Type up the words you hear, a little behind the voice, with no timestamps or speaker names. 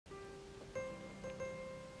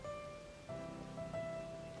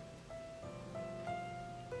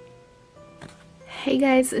Hey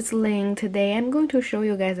guys, it's Ling. Today I'm going to show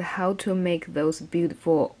you guys how to make those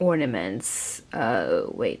beautiful ornaments.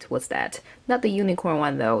 Wait, what's that? Not the unicorn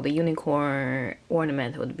one though. The unicorn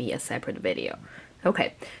ornament would be a separate video.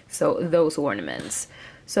 Okay, so those ornaments.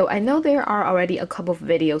 So I know there are already a couple of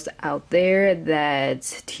videos out there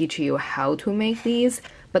that teach you how to make these.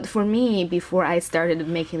 But for me, before I started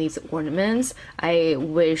making these ornaments, I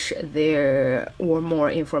wish there were more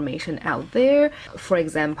information out there. For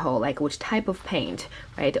example, like which type of paint,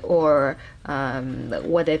 right? Or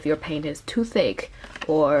what if your paint is too thick?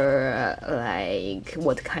 Or like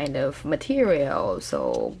what kind of material?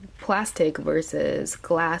 So plastic versus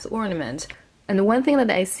glass ornament. And one thing that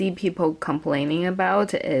I see people complaining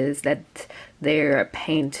about is that their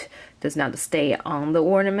paint does not stay on the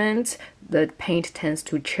ornament. The paint tends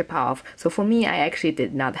to chip off. So for me, I actually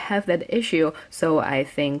did not have that issue. So I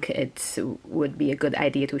think it would be a good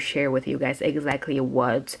idea to share with you guys exactly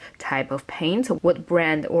what type of paint, what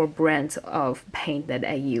brand or brands of paint that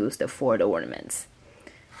I used for the ornaments.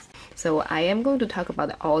 So I am going to talk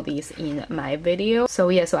about all these in my video. So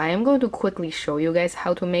I am going to quickly show you guys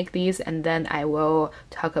how to make these, and then I will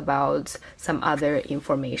talk about some other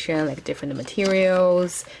information like different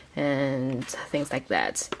materials and things like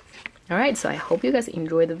that. Alright, so I hope you guys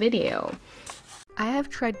enjoy the video. I have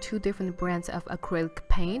tried two different brands of acrylic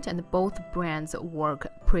paint and both brands work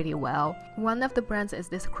pretty well. One of the brands is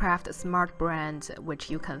this Craft Smart brand, which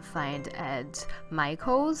you can find at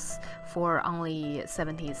Michael's for only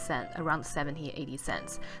 70 cents, around 70-80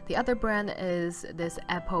 cents. The other brand is this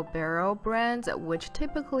Apple Barrel brand, which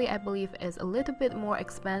typically I believe is a little bit more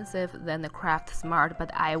expensive than the Craft Smart,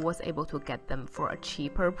 but I was able to get them for a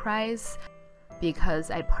cheaper price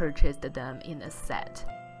because I purchased them in a set.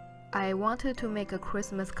 I wanted to make a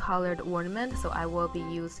Christmas colored ornament, so I will be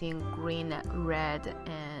using green, red,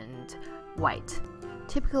 and white.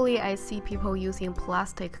 Typically, I see people using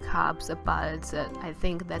plastic cups, but I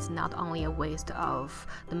think that's not only a waste of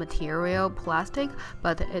the material, plastic,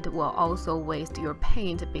 but it will also waste your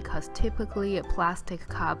paint because typically plastic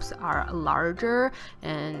cups are larger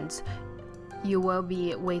and you will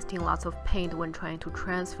be wasting lots of paint when trying to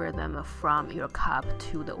transfer them from your cup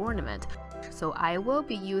to the ornament. So I will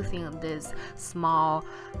be using this small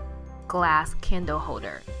glass candle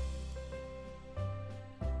holder.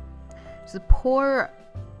 Just pour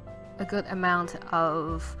a good amount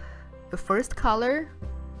of the first color,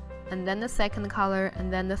 and then the second color,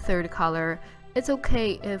 and then the third color. It's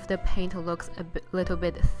okay if the paint looks a little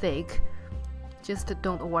bit thick. Just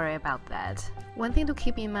don't worry about that. One thing to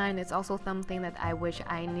keep in mind is also something that I wish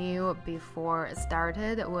I knew before it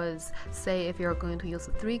started was, say if you're going to use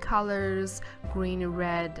 3 colors, green,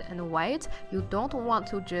 red, and white, you don't want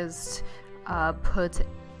to just put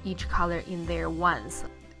each color in there once.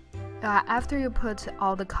 After you put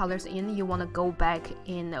all the colors in, you want to go back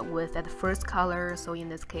in with that first color, so in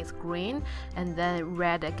this case green, and then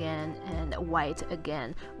red again and white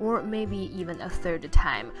again, or maybe even a third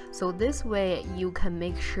time. So this way you can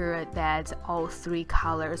make sure that all 3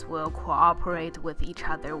 colors will cooperate with each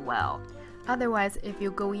other well. Otherwise, if you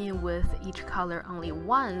go in with each color only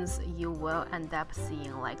once, you will end up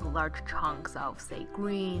seeing like large chunks of, say,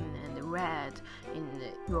 green and red in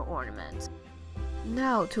your ornament.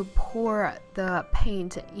 Now, to pour the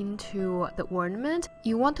paint into the ornament,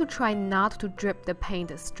 you want to try not to drip the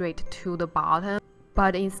paint straight to the bottom,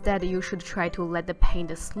 but instead you should try to let the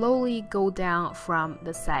paint slowly go down from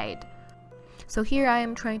the side. So here I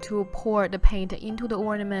am trying to pour the paint into the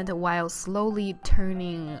ornament while slowly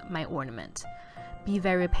turning my ornament. Be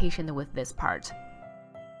very patient with this part.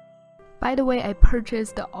 By the way, I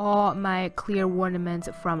purchased all my clear ornaments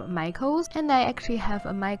from Michael's, and I actually have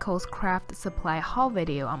a Michael's craft supply haul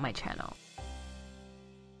video on my channel.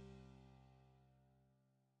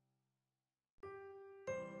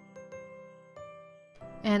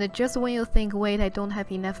 And just when you think, wait, I don't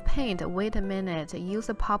have enough paint, wait a minute, use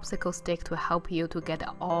a popsicle stick to help you to get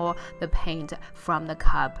all the paint from the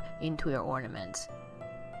cup into your ornament.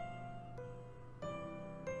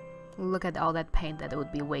 Look at all that paint that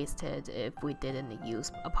would be wasted if we didn't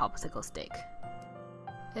use a popsicle stick.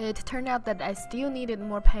 It turned out that I still needed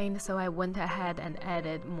more paint, so I went ahead and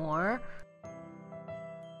added more.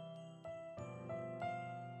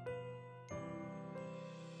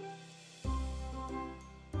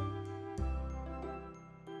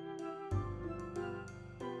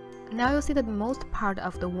 Now you'll see that most part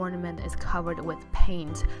of the ornament is covered with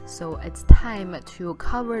paint, so it's time to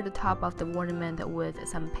cover the top of the ornament with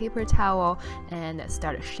some paper towel and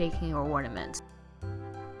start shaking your ornament.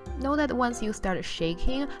 Know that once you start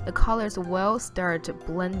shaking, the colors will start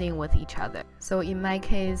blending with each other. So in my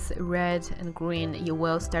case, red and green, you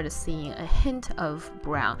will start seeing a hint of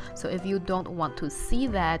brown. So if you don't want to see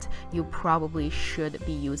that, you probably should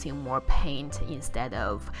be using more paint instead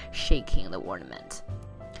of shaking the ornament.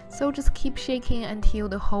 So just keep shaking until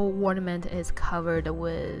the whole ornament is covered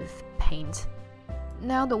with paint.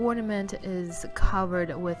 Now the ornament is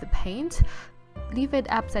covered with paint. Leave it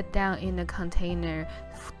upside down in a container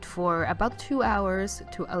for about 2 hours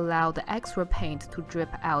to allow the extra paint to drip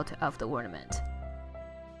out of the ornament.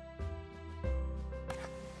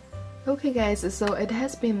 Okay guys, so it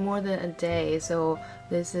has been more than a day, so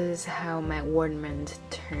this is how my ornament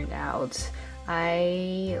turned out.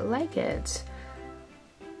 I like it.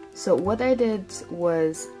 So what I did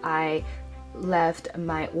was I left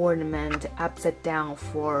my ornament upside down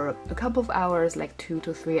for a couple of hours, like 2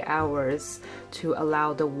 to 3 hours, to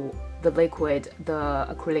allow the liquid, the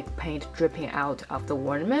acrylic paint dripping out of the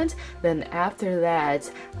ornament. Then after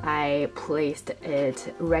that, I placed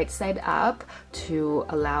it right side up to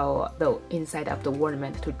allow the inside of the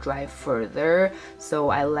ornament to dry further. So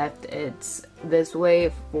I left it this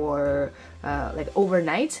way for like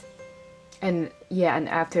overnight. And yeah, and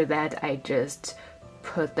after that I just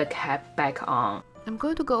put the cap back on. I'm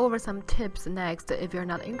going to go over some tips next. If you're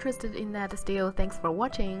not interested in that still, thanks for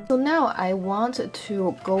watching. So now I want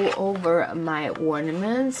to go over my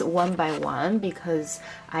ornaments one by one because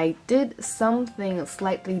I did something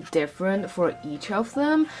slightly different for each of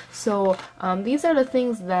them. So these are the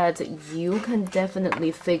things that you can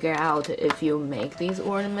definitely figure out if you make these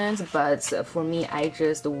ornaments, but for me, I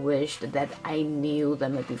just wished that I knew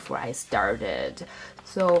them before I started.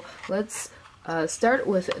 So let's start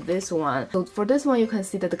with this one. So for this one, you can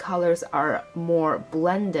see that the colors are more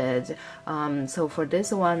blended. So for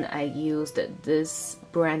this one, I used this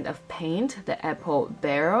brand of paint, the Apple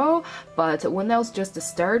Barrel, but when I was just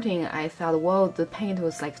starting, I thought, well, the paint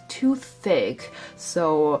was like too thick,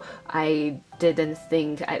 so I didn't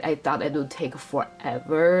think, I thought it would take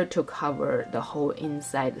forever to cover the whole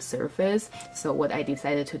inside surface. So what I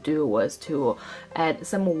decided to do was to add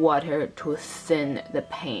some water to thin the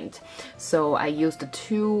paint. So I used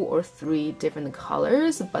 2 or 3 different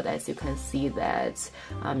colors, but as you can see that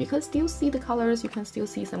you can still see the colors, you can still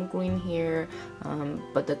see some green here,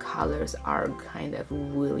 but the colors are kind of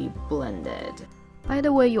really blended. By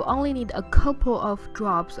the way, you only need a couple of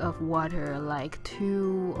drops of water, like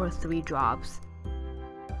 2 or 3 drops.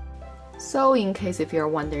 So in case if you're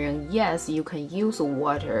wondering, yes, you can use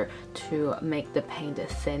water to make the paint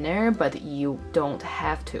thinner, but you don't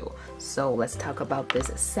have to. So let's talk about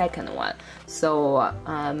this second one. So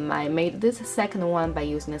I made this second one by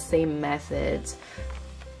using the same method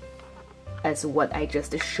as what I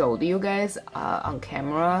just showed you guys on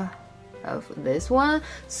camera of this one.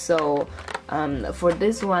 So for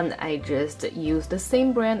this one, I just used the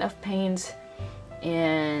same brand of paint,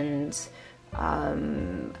 and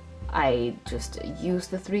I just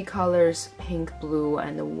used the 3 colors, pink, blue,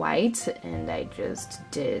 and white, and I just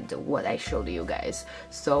did what I showed you guys.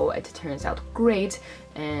 So it turns out great,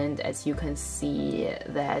 and as you can see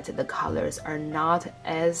that the colors are not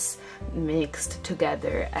as mixed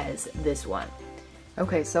together as this one.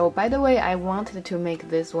 Okay, so by the way, I wanted to make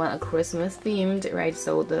this one a Christmas themed, right?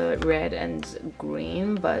 So the red and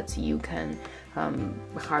green, but you can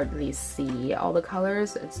hardly see all the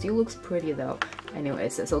colors. It still looks pretty though.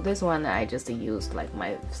 Anyways, so this one I just used like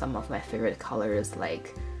some of my favorite colors,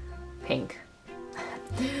 like pink.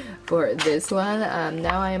 For this one,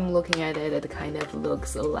 now I'm looking at it, it kind of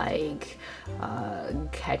looks like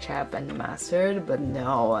ketchup and mustard, but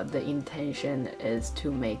no, the intention is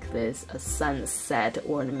to make this a sunset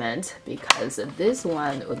ornament, because this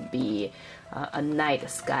one would be a night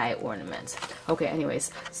sky ornament. Okay,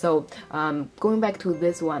 anyways, so going back to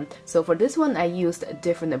this one, so for this one I used a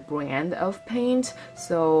different brand of paint.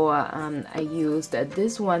 So I used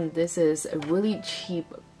this one. This is a really cheap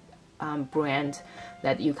brand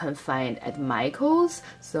that you can find at Michael's.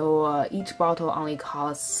 So each bottle only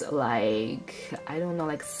costs like, I don't know,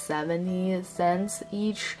 like 70 cents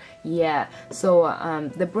each. Yeah,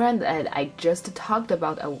 so the brand that I just talked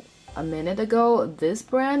about a minute ago, this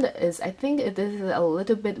brand is, I think this is a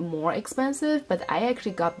little bit more expensive, but I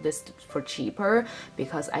actually got this for cheaper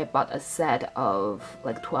because I bought a set of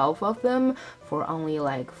like 12 of them for only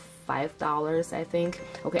like $5, I think.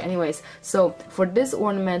 Okay, anyways, so for this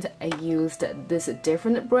ornament I used this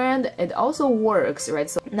different brand. It also works, right?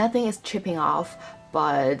 So nothing is chipping off,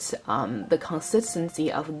 but the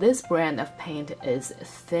consistency of this brand of paint is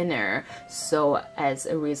thinner, so as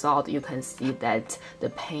a result you can see that the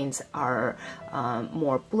paints are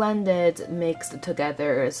more blended, mixed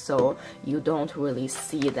together, so you don't really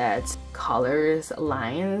see that colors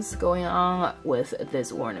lines going on with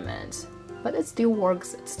this ornament. But it still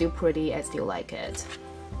works, it's still pretty, I still like it.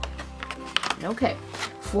 Okay,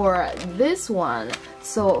 for this one,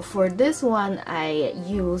 so for this one I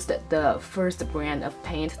used the first brand of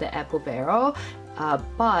paint, the Apple Barrel,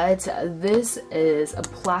 but this is a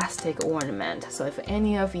plastic ornament. So if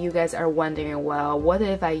any of you guys are wondering, well, what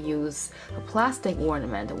if I use a plastic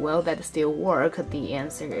ornament? Will that still work? The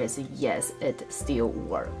answer is yes, it still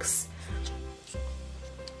works.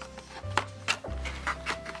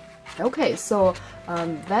 Okay, so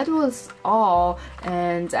that was all,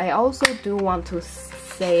 and I also do want to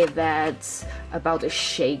say that about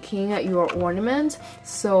shaking your ornament.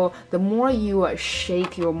 So the more you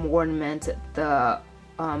shake your ornament, the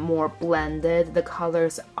more blended the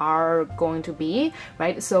colors are going to be,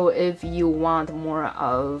 right? So if you want more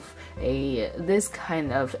of this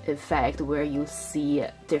kind of effect where you see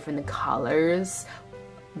different colors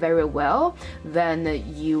very well, then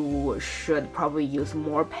you should probably use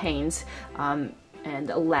more paint and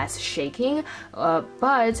less shaking.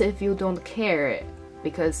 But if you don't care,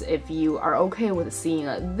 because if you are okay with seeing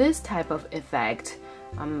this type of effect,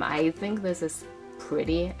 I think this is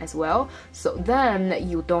pretty as well. So then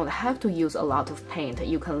you don't have to use a lot of paint.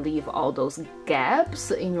 You can leave all those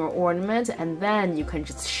gaps in your ornament, and then you can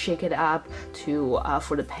just shake it up to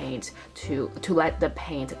for the paint to let the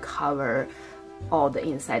paint cover all the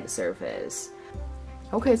inside surface.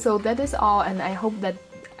 Okay, so that is all, and I hope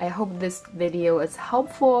this video is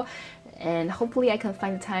helpful, and hopefully I can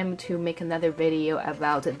find time to make another video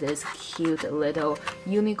about this cute little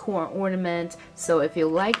unicorn ornament. So if you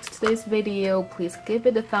liked this video, please give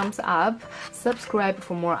it a thumbs up, subscribe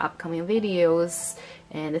for more upcoming videos,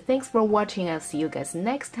 and thanks for watching. I'll see you guys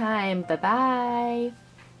next time. Bye bye.